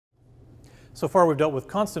So far we've dealt with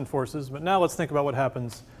constant forces, but now let's think about what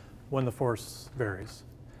happens when the force varies.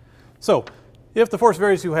 So if the force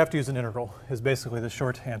varies, you have to use an integral, is basically the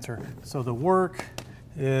short answer. So the work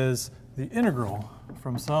is the integral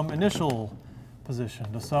from some initial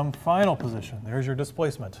position to some final position. There's your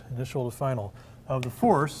displacement, initial to final, of the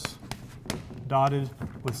force dotted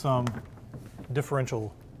with some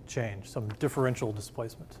differential change, some differential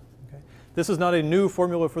displacement. Okay? This is not a new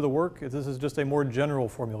formula for the work. This is just a more general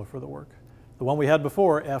formula for the work. The one we had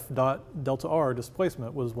before, F dot delta R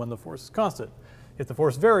displacement, was when the force is constant. If the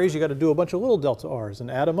force varies, you got to do a bunch of little delta R's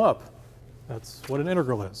and add them up. That's what an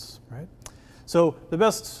integral is, right? So the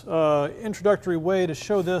best introductory way to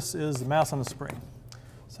show this is the mass on the spring.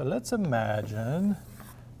 So let's imagine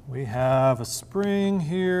we have a spring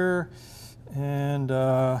here, and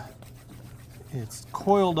it's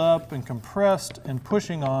coiled up and compressed and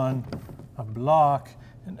pushing on a block,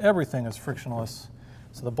 and everything is frictionless.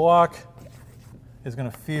 So the block is going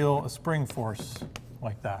to feel a spring force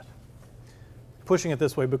like that, pushing it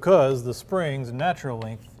this way because the spring's natural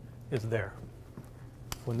length is there.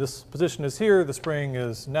 When this position is here, the spring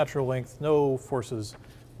is natural length, no forces.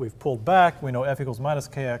 We've pulled back. We know F equals minus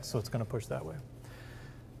kx, so it's going to push that way.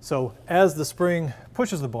 So as the spring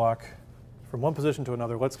pushes the block from one position to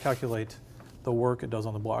another, let's calculate the work it does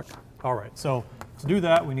on the block. All right, so to do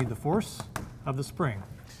that, we need the force of the spring.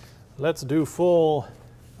 Let's do full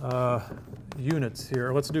units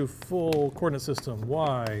here. Let's do full coordinate system,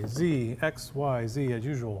 y, z, x, y, z as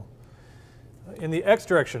usual. In the x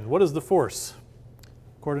direction, what is the force?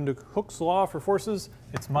 According to Hooke's law for forces,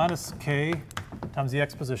 it's minus k times the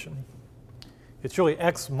x position. It's really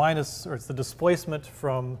x minus, or it's the displacement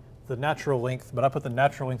from the natural length, but I put the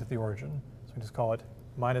natural length at the origin. So we just call it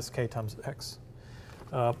minus k times x.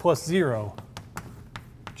 Plus 0,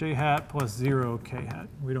 j hat plus 0 k hat.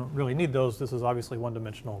 We don't really need those. This is obviously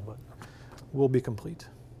one-dimensional, but we'll be complete.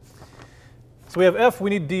 So we have f,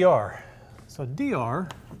 we need dr. So dr,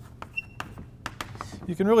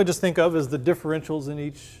 you can really just think of as the differentials in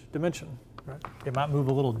each dimension. Right? It might move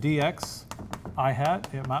a little dx I hat.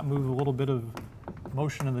 It might move a little bit of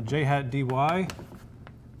motion in the j hat dy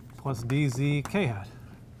plus dz k hat.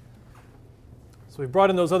 So we brought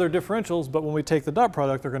in those other differentials, but when we take the dot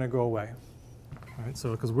product, they're going to go away. All right,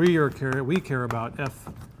 so because we care about f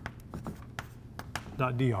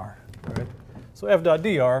dot dr. Right? So f dot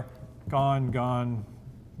dr, gone.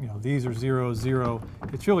 You know, these are 0, 0.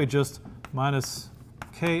 It's really just minus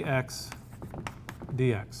kx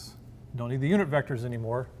dx. Don't need the unit vectors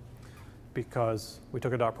anymore because we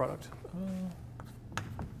took a dot product.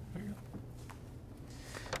 There you go.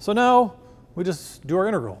 So now we just do our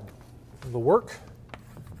integral. The work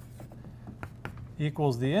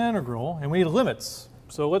equals the integral, and we need limits.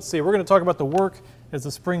 So let's see, we're going to talk about the work as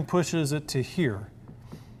the spring pushes it to here,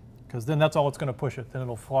 because then that's all it's going to push it. Then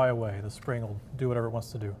it'll fly away. The spring will do whatever it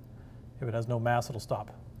wants to do. If it has no mass, it'll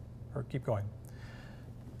stop or keep going.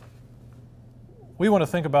 We want to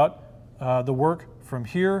think about the work from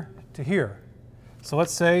here to here. So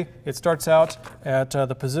let's say it starts out at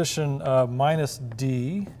the position minus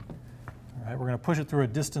d. All right, we're going to push it through a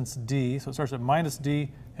distance d. So it starts at minus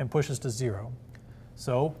d and pushes to 0.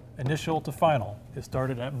 So initial to final, it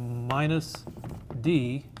started at minus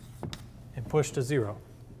d and pushed to 0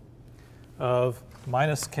 of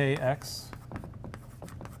minus kx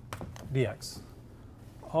dx.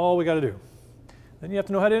 All we got to do. Then you have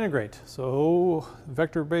to know how to integrate. So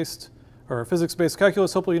vector-based or physics-based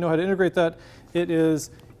calculus, hopefully you know how to integrate that. It is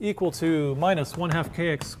equal to minus 1/2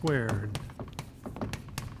 kx squared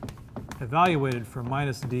evaluated from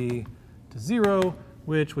minus d to 0,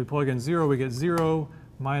 which we plug in 0, we get 0,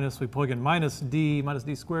 minus, we plug in minus d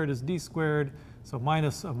squared is d squared, so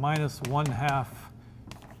minus of minus 1/2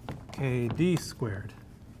 kd squared.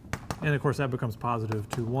 And of course that becomes positive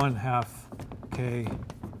to 1/2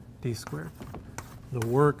 kd squared. The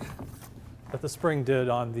work that the spring did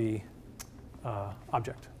on the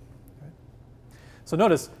object. Right? So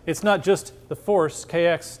notice, it's not just the force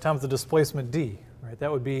kx times the displacement d, right?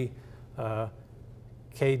 That would be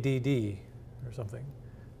kdd or something,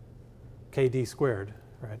 kd squared,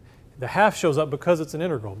 right? The half shows up because it's an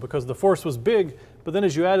integral, because the force was big, but then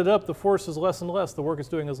as you add it up, the force is less and less, the work it's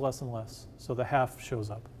doing is less and less, so the half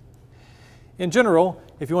shows up. In general,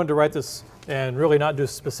 if you wanted to write this and really not do a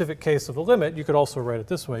specific case of a limit, you could also write it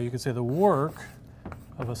this way. You could say the work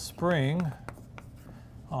of a spring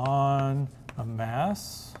on a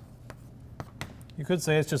mass, you could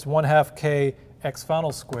say it's just 1/2 k x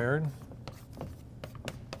final squared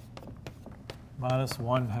minus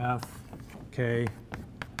 1/2 k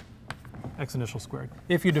x initial squared,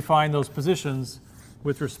 if you define those positions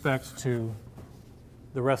with respect to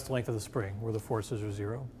the rest length of the spring where the forces are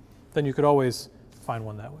 0. Then you could always find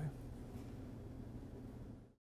one that way.